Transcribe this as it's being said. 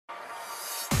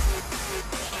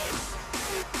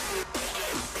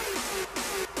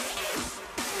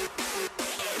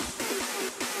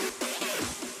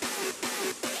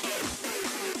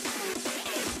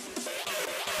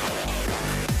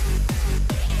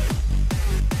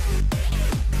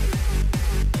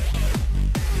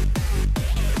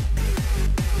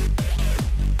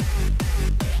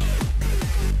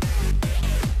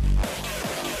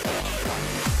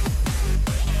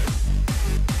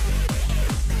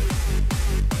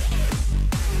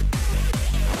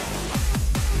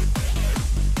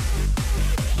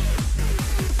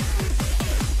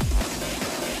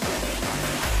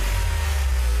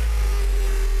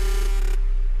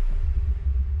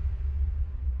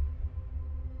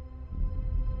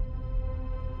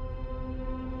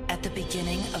At the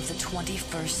beginning of the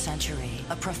 21st century,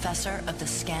 a professor of the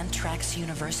Headhunterz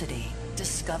University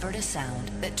discovered a sound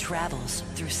that travels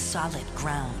through solid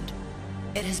ground.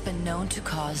 It has been known to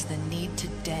cause the need to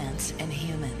dance in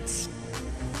humans.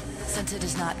 Since it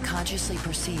is not consciously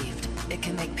perceived, it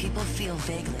can make people feel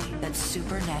vaguely that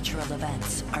supernatural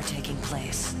events are taking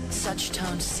place. Such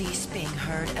tones cease being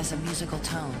heard as a musical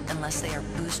tone unless they are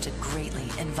boosted greatly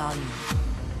in volume.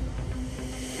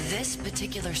 This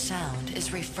particular sound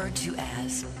is referred to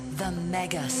as the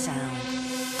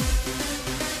Megasound.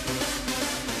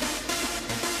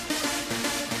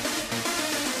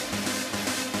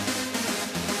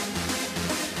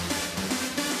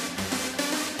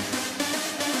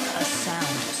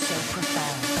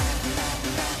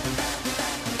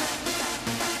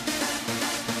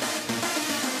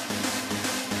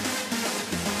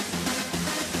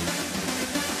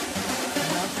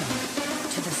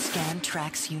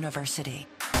 Headhunterz University.